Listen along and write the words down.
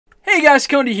Hey guys,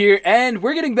 Coney here, and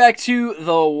we're getting back to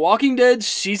The Walking Dead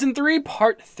Season 3,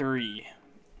 Part 3.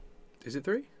 Is it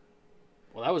 3?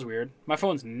 Well, that was weird. My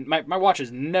watch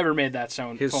has never made that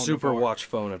sound. His super before. watch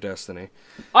phone of destiny.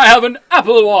 I have an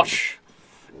Apple Watch!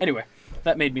 Anyway,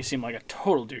 that made me seem like a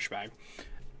total douchebag.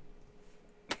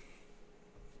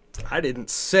 I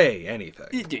didn't say anything.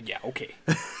 Yeah, okay.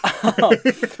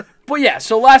 But yeah,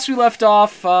 so last we left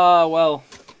off, well,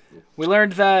 we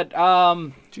learned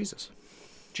that, Jesus.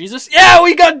 Jesus? Yeah,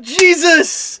 we got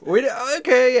Jesus!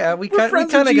 Okay, yeah, we kind of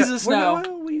got Jesus now.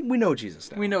 We know Jesus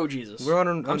now. We know Jesus. We're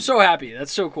on I'm so happy.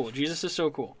 That's so cool. Jesus is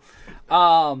so cool.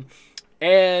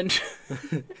 And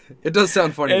it does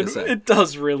sound funny to say. It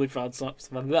does really found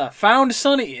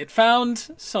Sonny. It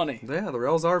found Sonny. Yeah, the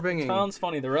rails are binging. It found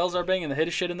funny. The rails are binging. The hit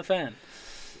is shit in the fan.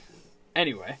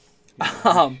 Anyway,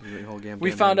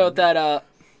 we found out that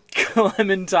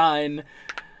Clementine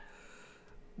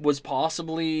was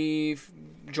possibly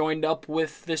joined up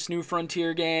with this New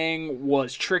Frontier gang,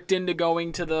 was tricked into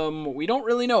going to them. We don't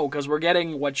really know because we're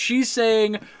getting what she's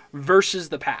saying versus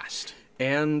the past.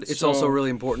 And it's also really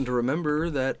important to remember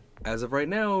that as of right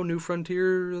now, New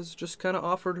Frontier has just kind of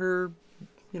offered her,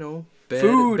 you know, bed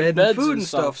and food and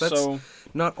stuff. That's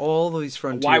not all these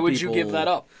Frontier people. Why would you give that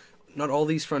up? Not all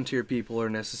these Frontier people are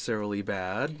necessarily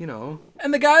bad, you know.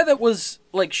 And the guy that was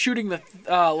like shooting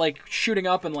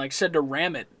up and like said to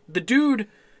ram it, the dude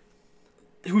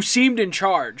who seemed in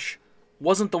charge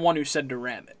wasn't the one who said to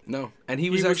ram it. No, and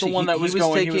he was actually the one that was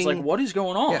going. He was like, "What is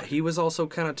going on?" Yeah, he was also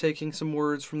kind of taking some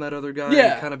words from that other guy,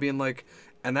 yeah, and kind of being like,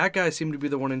 and that guy seemed to be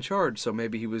the one in charge. So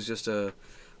maybe he was just a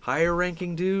higher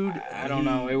ranking dude. I don't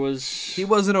know. He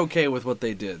wasn't okay with what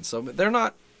they did. So they're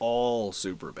not all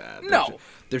super bad. No,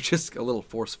 they're just a little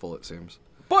forceful, it seems.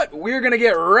 But we're gonna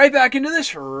get right back into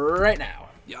this right now.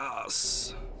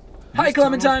 Yes. Hi,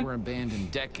 Clementine. These tunnels were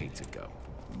abandoned decades ago,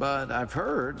 but I've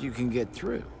heard you can get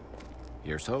through.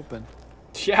 Here's hoping.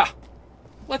 Yeah,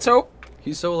 let's hope.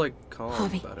 He's so like calm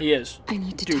Javi, about it. He is. I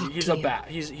need to talk he's to a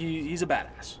you. he's a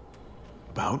badass.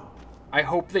 About? I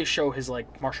hope they show his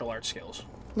like martial arts skills.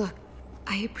 Look,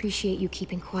 I appreciate you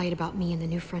keeping quiet about me and the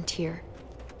New Frontier.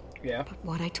 Yeah. But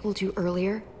what I told you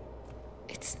earlier,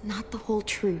 it's not the whole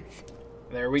truth.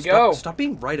 There we go. Stop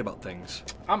being right about things.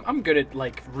 I'm good at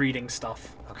like reading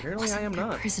stuff. Apparently I am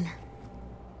not. Prisoner.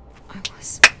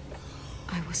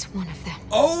 I was one of them.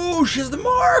 Oh, she's the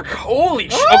mark! Holy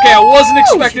shit. Okay, I wasn't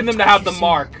expecting them to have the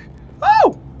mark.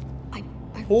 Oh! I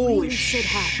Holy really should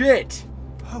have. shit.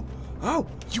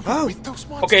 You were with those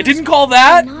monsters? Okay, I didn't call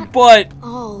that, not but...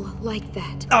 all like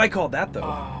that. I called that, though.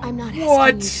 I'm not asking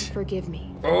What? you to forgive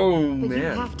me. Oh, But man. you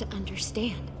have to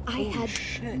understand, I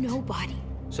had nobody.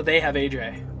 So they have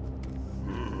AJ.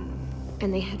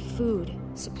 And they had food,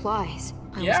 supplies.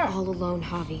 I was all alone,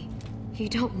 Javi. You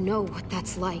don't know what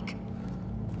that's like.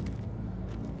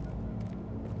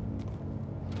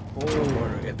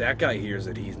 Oh, if that guy hears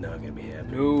it, he's not gonna be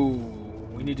happy. No,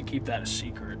 we need to keep that a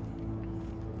secret.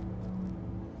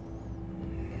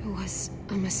 It was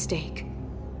a mistake,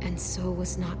 and so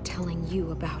was not telling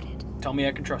you about it. Tell me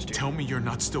I can trust you. Tell me you're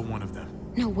not still one of them.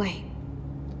 No way.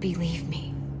 Believe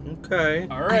me. Okay.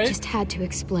 All right. I just had to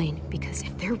explain, because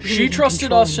if they're really She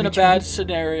trusted us in a bad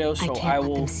scenario, so I let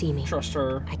will them see me. trust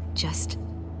her I just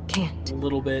can't. a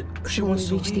little bit. She When wants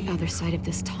we to reach leave. the other side of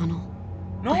this tunnel,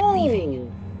 No,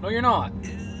 leaving. no, you're not.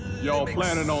 Y'all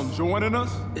planning on joining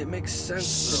us? It makes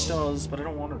sense. It does, but I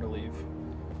don't want her to leave.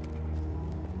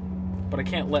 But I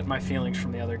can't let my feelings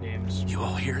from the other games. You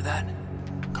all hear that?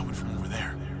 Coming from over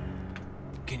there.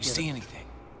 Can you see anything?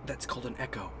 That's called an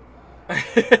echo.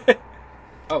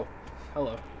 Oh,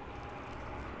 hello.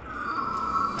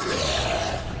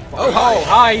 Oh,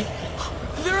 hi.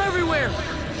 They're everywhere!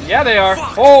 Yeah, they are.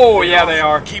 Oh, yeah, they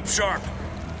are. Keep sharp.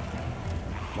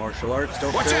 Martial arts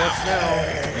don't fail us now.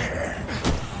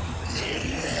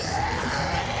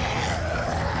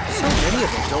 So many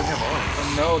of them don't have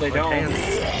arms. No, they Like don't. hands.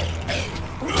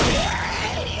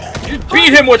 You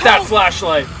beat him with that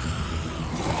flashlight.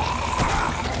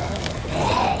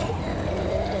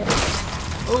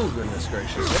 Oh, goodness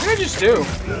gracious. What did I just do?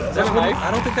 Is that a knife?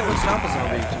 I don't think that would stop a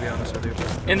zombie, to be honest with you.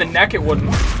 In the neck, it wouldn't.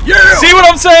 Yeah! See what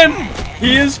I'm saying?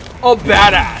 He is a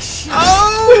badass.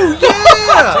 Oh,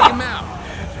 yeah! Take him out!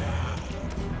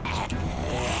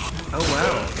 Oh,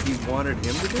 wow. You wanted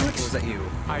him to do it? Or was that you?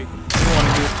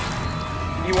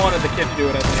 He wanted the kid to do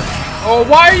it, I think. Oh,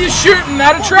 why are you shooting?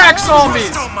 That attracts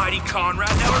zombies. Christ almighty,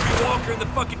 Conrad. Now every walker in the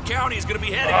fucking county is gonna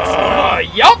be heading.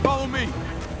 Yup. Follow me.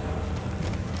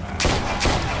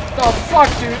 The fuck,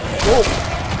 dude?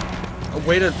 Whoa. A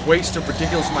way to waste a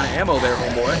ridiculous amount of ammo there,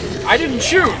 homeboy. I didn't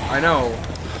shoot. I know.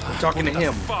 I'm talking to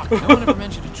him. Fuck. No one ever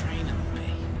mentioned a train in the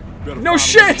bay. No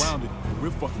shit!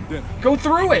 We're fucking dinner. Go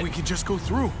through it. We can just go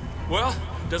through. Well,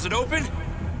 does it open?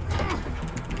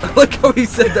 I like how he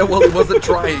said that while he wasn't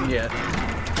trying yet.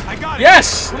 I got it.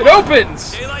 Yes, it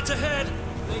opens. Daylight's ahead.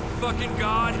 Thank fucking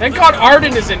God. Thank God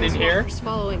Arden isn't in here. Walkers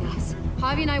following us.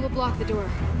 Javi and I will block the door.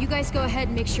 You guys go ahead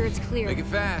and make sure it's clear. Make it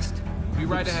fast. Be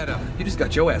right ahead of him. You just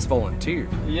got your ass volunteered.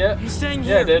 Yeah. I'm staying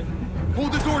Yeah, I here. did.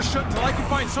 Hold the door shut until I can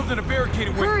find something to barricade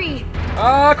it with. Hurry!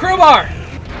 Crowbar.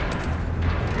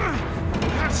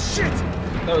 Shit!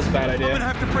 That was a bad I'm idea. gonna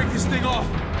have to break this thing off.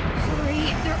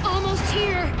 Hurry! They're almost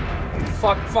here!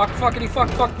 Fuck, fuckity,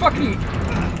 fuckity.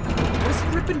 What is he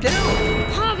ripping down?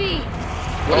 Javi!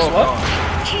 What?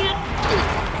 Can't...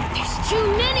 There's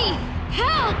too many!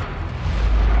 Help!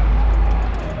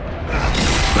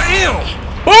 Bam!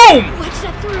 Boom! Wedge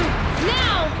that through!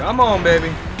 Now! Come on, baby.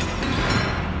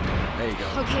 There you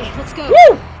go. Okay, let's go.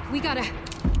 Woo! We gotta...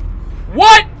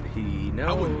 What? He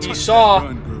I wouldn't knows. He touch saw. that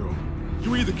gun, girl.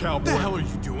 You either cowboy. What the hell are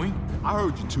you doing? I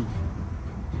heard you two.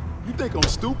 You think I'm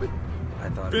stupid? I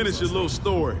thought. Finish your little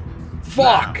story.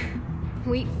 Fuck.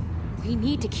 We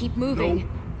need to keep moving. No,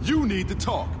 you need to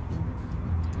talk.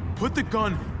 Put the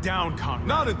gun down, Conrad.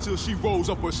 Not until she rolls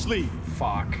up her sleeve.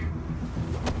 Fuck.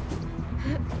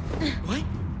 What?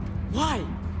 Why?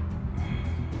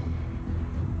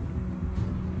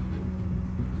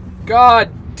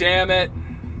 God damn it.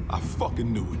 I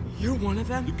fucking knew it. You're one of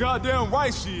them? You're goddamn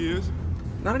right she is.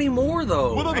 Not anymore,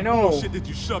 though. What other know. bullshit did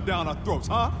you shove down our throats,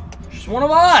 huh? She's one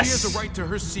of us. She has a right to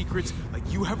her secrets like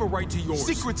you have a right to yours.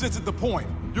 Secrets isn't the point.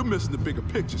 You're missing the bigger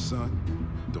picture, son.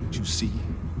 Don't you see?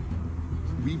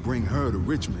 We bring her to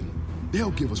Richmond,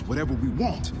 they'll give us whatever we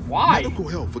want. Why? Medical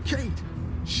help for Kate.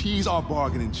 She's our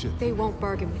bargaining chip. They won't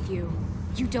bargain with you.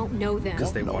 You don't know them.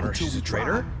 Because they want her. She's a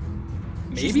traitor?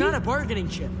 Maybe? She's not a bargaining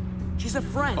chip. She's a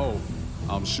friend. Oh,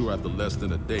 I'm sure after less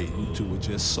than a day, you two are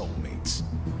just soulmates.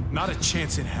 Not a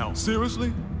chance in hell.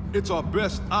 Seriously? It's our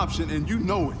best option and you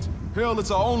know it. Hell,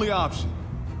 it's our only option.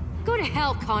 Go to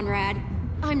hell, Conrad.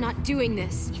 I'm not doing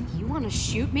this. If you want to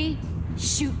shoot me,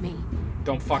 shoot me.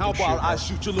 Don't fucking How shoot about I her.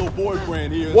 shoot your little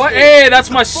boyfriend here? What? instead? Hey, that's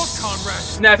my Fuck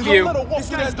Conrad. nephew. Don't let her walk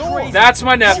through that door. That's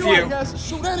my She nephew. has to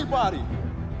shoot anybody.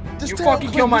 Just You tell fucking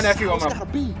Clint kill my this is nephew, how I'm it's gonna-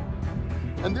 gotta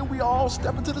be. And then we all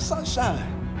step into the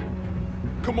sunshine.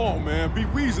 Come on, man. Be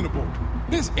reasonable.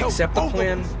 This Accept the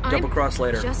plan, double cross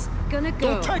later. Just gonna go.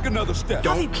 Don't take another step.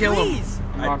 Don't kill him. please.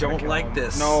 I'm I not gonna don't kill like him.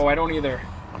 this. No, I don't either.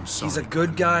 I'm sorry. He's a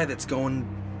good guy that's going.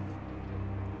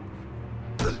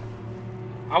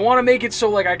 I want to make it so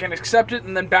like I can accept it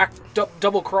and then back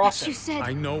double cross You him. said...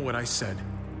 I know what I said.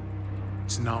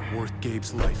 It's not worth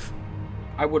Gabe's life.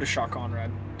 I would have shot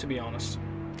Conrad, to be honest.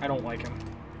 I don't like him.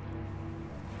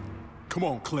 Come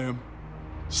on, Clem.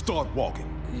 Start walking.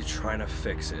 You're trying to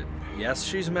fix it. Yes,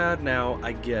 she's mad now.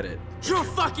 I get it. You're a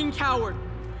fucking coward.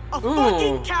 A Ooh.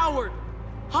 fucking coward.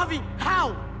 Javi,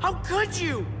 how? How could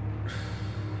you?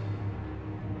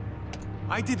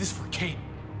 I did this for Kate.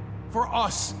 For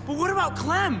us. But what about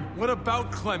Clem? What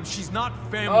about Clem? She's not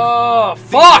family. Oh, Think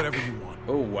fuck! whatever you want.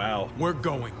 Oh, wow. We're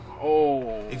going.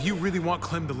 Oh. If you really want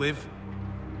Clem to live,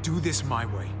 do this my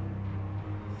way.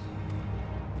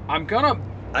 I'm gonna...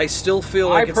 I still feel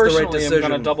like I it's the right personally am decision.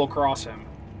 gonna double cross him.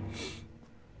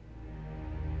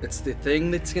 It's the thing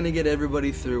that's gonna get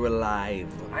everybody through alive.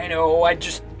 I know,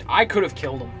 I could have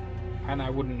killed him. And I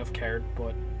wouldn't have cared,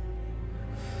 but...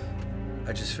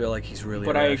 I just feel like he's really.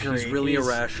 But I agree. He's really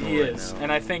irrational He right is, now.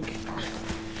 and I think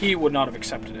he would not have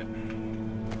accepted it.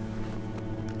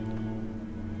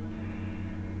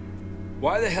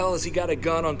 Why the hell has he got a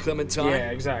gun on Clementine? Yeah,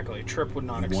 exactly. Tripp would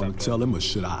not You accept want to tell him or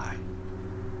should I?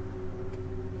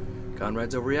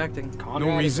 Conrad's overreacting.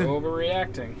 Conrad is reason.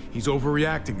 overreacting. He's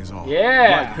overreacting is all.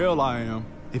 Yeah. Like hell I am.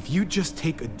 If you just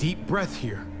take a deep breath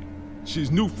here.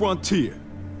 She's New Frontier.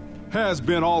 Has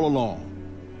been all along.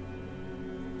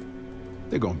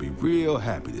 They're gonna be real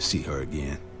happy to see her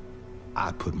again.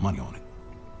 I'd put money on it.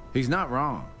 He's not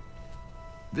wrong.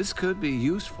 This could be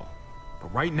useful.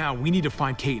 But right now, we need to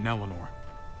find Kate and Eleanor.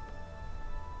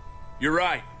 You're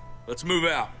right. Let's move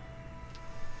out.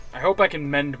 I hope I can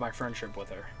mend my friendship with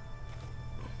her.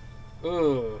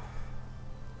 Ugh.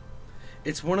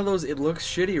 It's one of those. It looks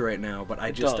shitty right now, but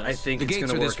I does. think The it's gates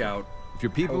gonna are work this way. out. If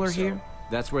your people Hope are here, so.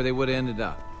 that's where they would have ended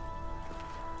up.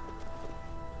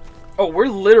 Oh, we're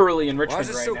literally in Why Richmond is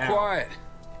it right so now. quiet?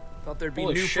 Thought there'd be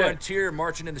Holy New shit. Frontier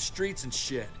marching in the streets and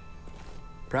shit.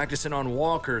 Practicing on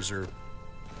walkers or...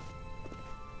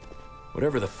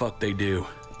 whatever the fuck they do.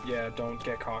 Yeah, don't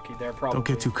get cocky. They're probably Don't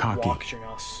get too cocky. watching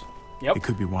us. Yep. They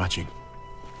could be watching.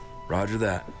 Roger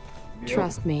that. Yep.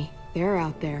 Trust me, they're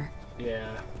out there.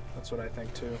 Yeah, that's what I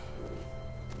think too.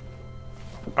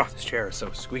 Oh, this chair is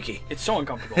so squeaky. It's so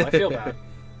uncomfortable. I feel bad.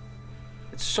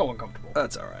 It's so uncomfortable.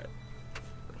 That's all right.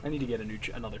 I need to get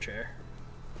another chair.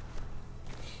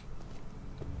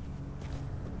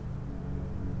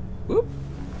 Whoop.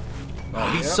 Oh,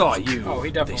 he saw you. Oh,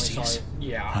 he definitely saw you.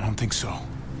 Yeah. I don't think so.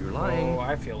 You're lying. Oh,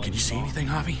 I feel like. Can you see anything,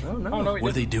 Javi? Oh, no. Oh, no,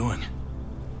 What are they doing?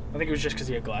 I think it was just because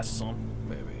he had glasses on.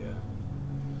 Maybe, yeah.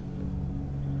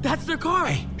 That's their car!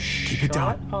 Hey, keep it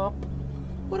down. Shut up.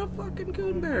 What a fucking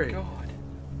coonberry. God.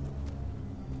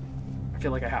 I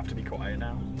feel like I have to be quiet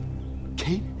now.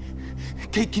 Kate?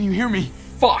 Kate, can you hear me?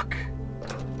 Fuck!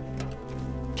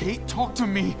 Kate, talk to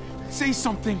me. Say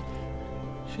something.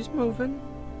 She's moving.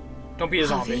 Don't be a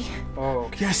zombie. Oh,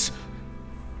 okay. Yes.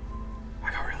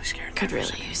 I got really scared. Could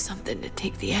really use something to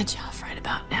take the edge off right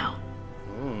about now.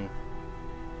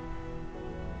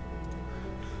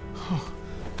 Oh,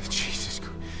 Jesus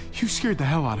Christ. You scared the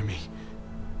hell out of me.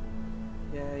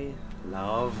 Yay.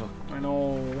 Love. I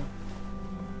know.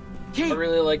 Kate! I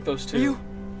really like those two.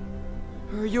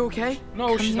 Are you okay?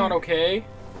 No, she's not okay.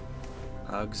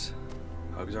 Hugs.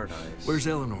 Hugs are nice. Where's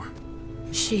Eleanor?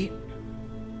 She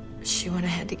went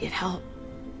ahead to get help.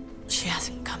 She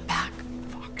hasn't come back.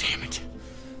 Fuck, damn it.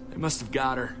 They must have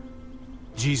got her.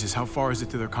 Jesus, how far is it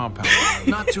to their compound?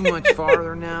 Not too much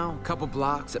farther now. A couple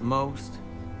blocks at most.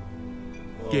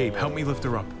 Gabe, help me lift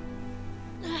her up.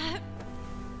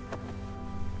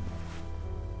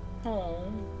 Oh.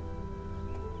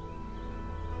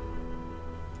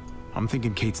 I'm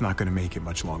thinking Kate's not gonna make it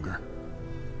much longer.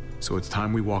 So it's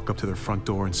time we walk up to their front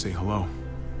door and say hello.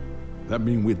 That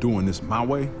mean we're doing this my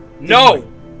way? No!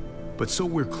 But so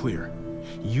we're clear,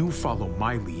 you follow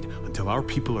my lead until our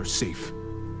people are safe.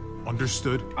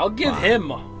 Understood? I'll give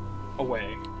him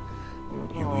away.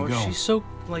 Here we go. She's so,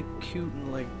 like, cute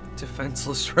and, like,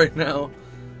 defenseless right now.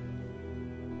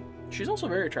 She's also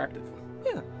very attractive.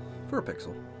 Yeah, for a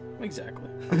pixel. Exactly.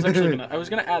 I was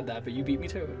gonna add that, but you beat me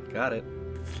to it. Got it.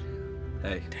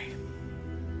 Hey. Damn.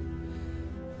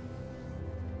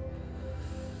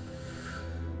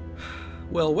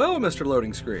 Well, Mr.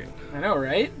 Loading Screen. I know,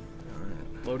 right?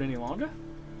 Load any longer?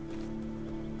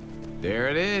 There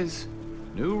it is.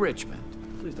 New Richmond.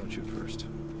 Please don't shoot first.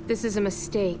 This is a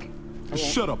mistake.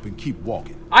 Shut up and keep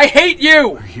walking. I hate you!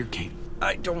 We're here, Kate.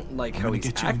 I don't like how gonna he's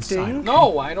get you acting. inside, okay?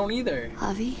 No, I don't either.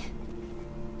 Javi,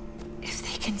 if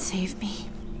they can save me,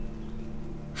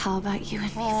 how about you and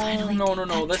me finally No. take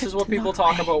that This trip is what to people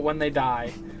talk Norway? about when they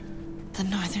die. The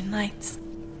Northern Lights.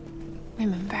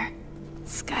 Remember?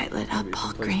 Sky lit up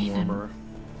all green and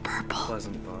purple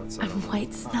Pleasant thoughts. I and don't know.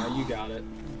 white snow You got it.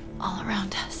 all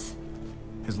around us.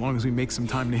 As long as we make some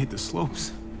time to hit the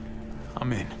slopes,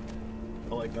 I'm in.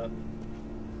 I like that.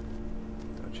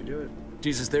 Don't you do it.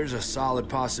 Jesus, there's a solid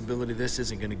possibility this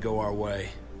isn't gonna go our way.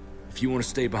 If you want to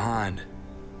stay behind,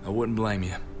 I wouldn't blame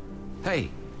you.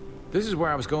 Hey, this is where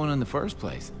I was going in the first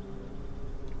place.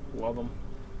 Love him.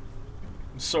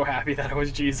 I'm so happy that it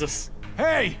was Jesus.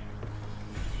 Hey!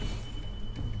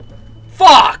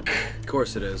 Fuck! Of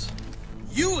course it is.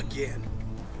 You again?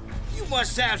 You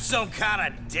must have some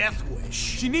kind of death wish.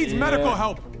 She needs medical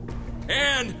help.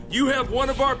 And you have one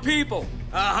of our people.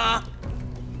 Uh-huh.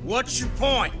 What's your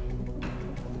point?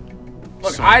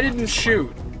 Look, I didn't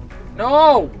shoot.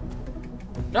 No!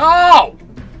 No!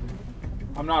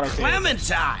 I'm not okay.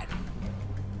 Clementine!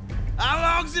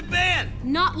 How long's it been?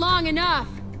 Not long enough.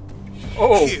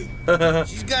 Oh.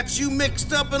 She's got you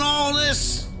mixed up in all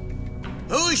this.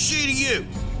 Who is she to you?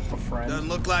 A friend. Doesn't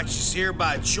look like she's here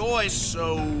by choice,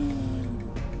 so...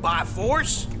 by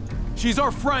force? She's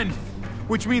our friend,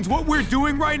 which means what we're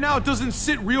doing right now doesn't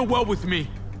sit real well with me.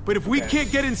 But if we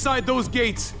can't get inside those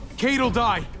gates, Kate'll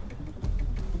die.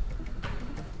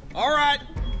 All right,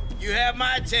 you have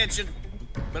my attention,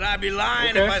 but I'd be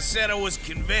lying if I said I was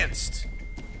convinced.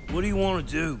 What do you want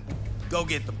to do? Go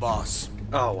get the boss.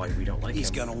 Oh, why we don't like He's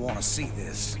him. gonna want to see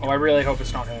this. Oh, I really hope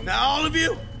it's not him. Now, all of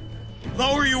you,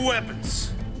 lower your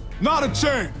weapons. Not a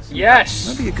chance. Yes!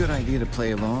 Might be a good idea to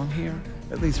play along here,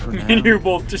 at least for now. You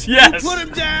both just, yes! Put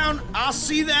him down. I'll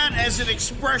see that as an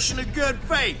expression of good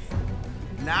faith.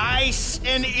 Nice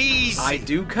and easy. I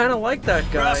do kind of like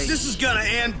that guy. Russ, this is gonna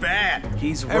end bad.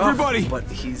 He's rough, Everybody, but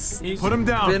he's put him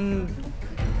down. been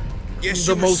Guess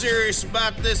the you were most- serious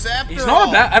about this after He's all. not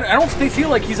a bad. I don't feel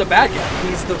like he's a bad guy.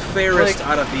 He's the fairest Like-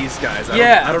 out of these guys.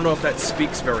 I don't know if that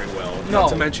speaks very well. No. Not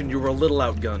to mention you were a little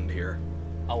outgunned here.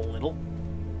 A little.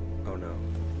 Oh no.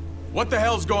 What the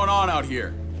hell's going on out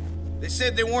here? They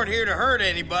said they weren't here to hurt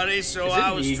anybody, so Is it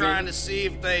I was Negan? trying to see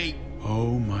if they...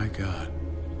 Oh my god.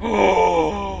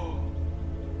 Oh.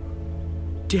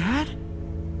 Dad?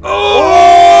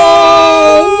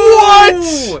 Oh!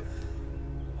 What?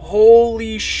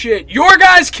 Holy shit! shit. Your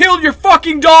guys killed your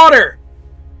fucking daughter.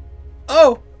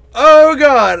 Oh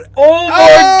God. Oh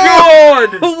my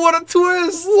God. What a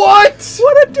twist.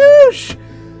 What a douche.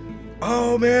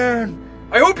 Oh man.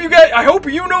 I hope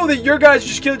you know that your guys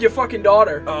just killed your fucking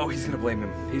daughter. Oh, he's gonna blame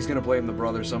him. He's gonna blame the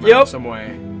brother somehow, some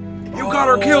way. You got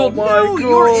her killed. My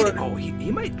God. Oh,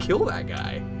 he might kill that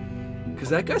guy. Because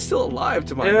that guy's still alive,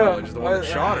 to my knowledge, the one that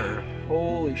shot her.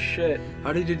 Holy shit.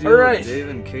 How did you do with Dave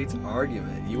and Kate's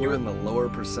argument? You were in the lower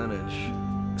percentage.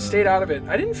 Stayed out of it.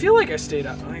 I didn't feel like I stayed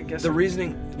out. I guess the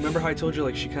reasoning. Remember how I told you,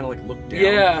 like, she kind of like looked down?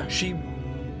 Yeah. She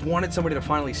wanted somebody to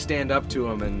finally stand up to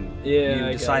him, and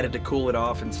you decided to cool it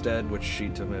off instead, which she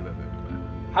took.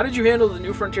 How did you handle the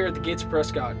New Frontier at the gates of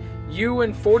Prescott? You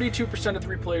and 42% of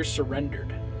 3 players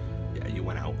surrendered. Yeah, you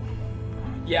went out.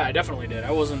 Yeah, I definitely did.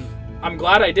 I'm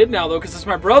glad I did now, though, because it's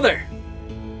my brother.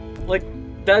 Like,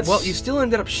 that's... Well, you still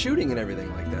ended up shooting and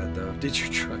everything like that, though. Did you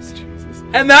trust Jesus?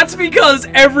 And that's because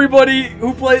everybody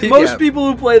who plays... Most people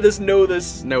who play this know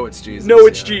this. Know it's Jesus. Know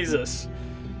it's Jesus.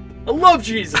 I love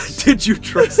Jesus. Did you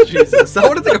trust Jesus? I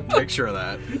want to take a picture of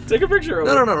that. Take a picture of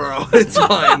it. No. It's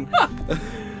fine.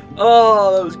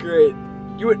 Oh, that was great.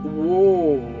 You went...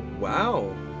 Whoa.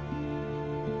 Wow.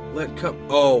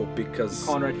 Because...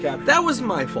 Conrad captured. That was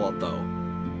my fault, though.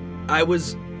 I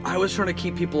was trying to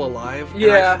keep people alive.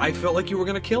 Yeah. And I felt like you were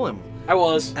going to kill him. I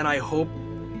was. And I hope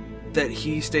that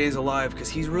he stays alive, because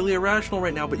he's really irrational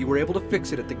right now, but you were able to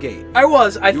fix it at the gate. I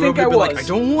was. I think I was. Like, I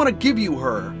don't want to give you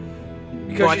her.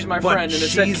 Because she's my friend, and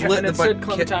it said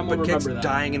Clementine will remember that.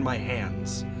 Dying in my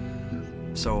hands.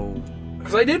 So...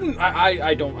 Because I didn't...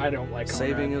 I don't like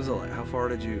Saving is a... How far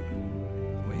did you...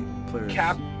 Wait, players...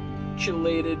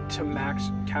 Capitulated to max...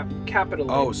 Capitulated.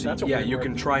 Oh, so that's you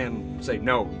can try and say,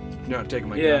 no, you're not taking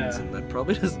my guns, and that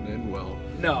probably doesn't end well.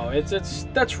 No,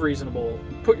 that's reasonable.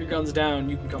 Put your guns down,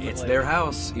 you can come It's their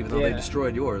house, even though they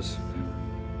destroyed yours.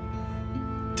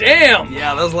 Damn!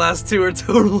 Yeah, those last two are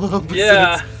total opposites.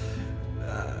 Yeah.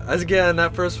 Again,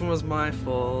 that first one was my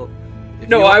fault.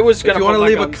 I was gonna. If you want to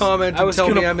leave a comment and tell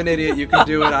me I'm an idiot, you can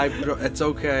do it. It's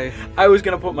okay. I was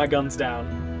gonna put my guns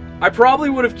down. I probably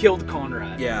would have killed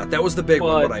Conrad. Yeah, that was the big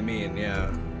one. What I mean,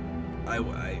 yeah.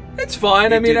 It's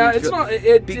fine. I mean, it's not.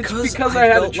 It's because I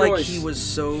had a choice. Like he was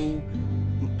so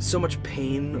much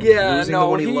pain. Losing the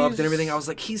one he loved and everything. I was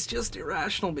like, he's just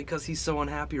irrational because he's so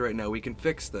unhappy right now. We can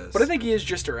fix this. But I think he is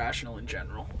just irrational in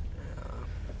general.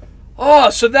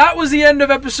 Oh, so that was the end of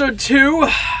episode 2.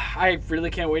 I really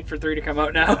can't wait for 3 to come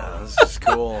out now. Yeah, this is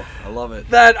cool. I love it.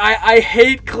 I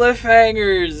hate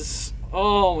cliffhangers.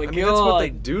 Oh my god. That's what they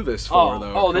do this for,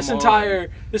 though. Oh, this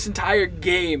entire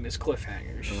game is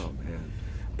cliffhangers. Oh man.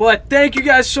 But thank you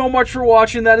guys so much for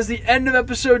watching. That is the end of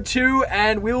episode 2,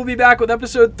 and we will be back with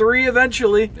episode 3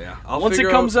 eventually. Yeah. Once it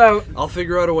comes out. I'll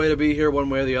figure out a way to be here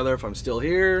one way or the other. If I'm still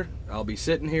here, I'll be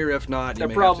sitting here. If not, you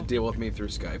may have to deal with me through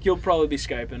Skype. You'll probably be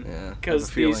Skyping. Yeah.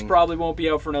 Because these probably won't be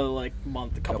out for another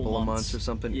month, a couple of months or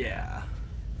something. Yeah.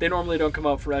 They normally don't come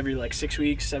out for every 6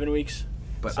 weeks, 7 weeks.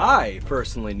 But I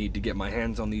personally need to get my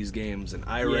hands on these games, and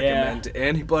I recommend to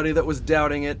anybody that was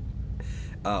doubting it,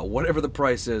 whatever the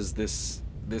price is, this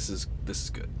is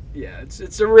good. Yeah,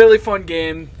 it's a really fun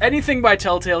game. Anything by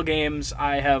Telltale Games,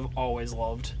 I have always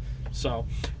loved. So,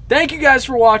 thank you guys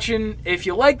for watching. If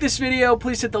you like this video,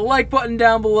 please hit the like button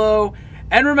down below.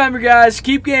 And remember, guys,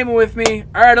 keep gaming with me.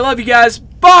 All right, I love you guys.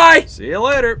 Bye! See you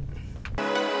later.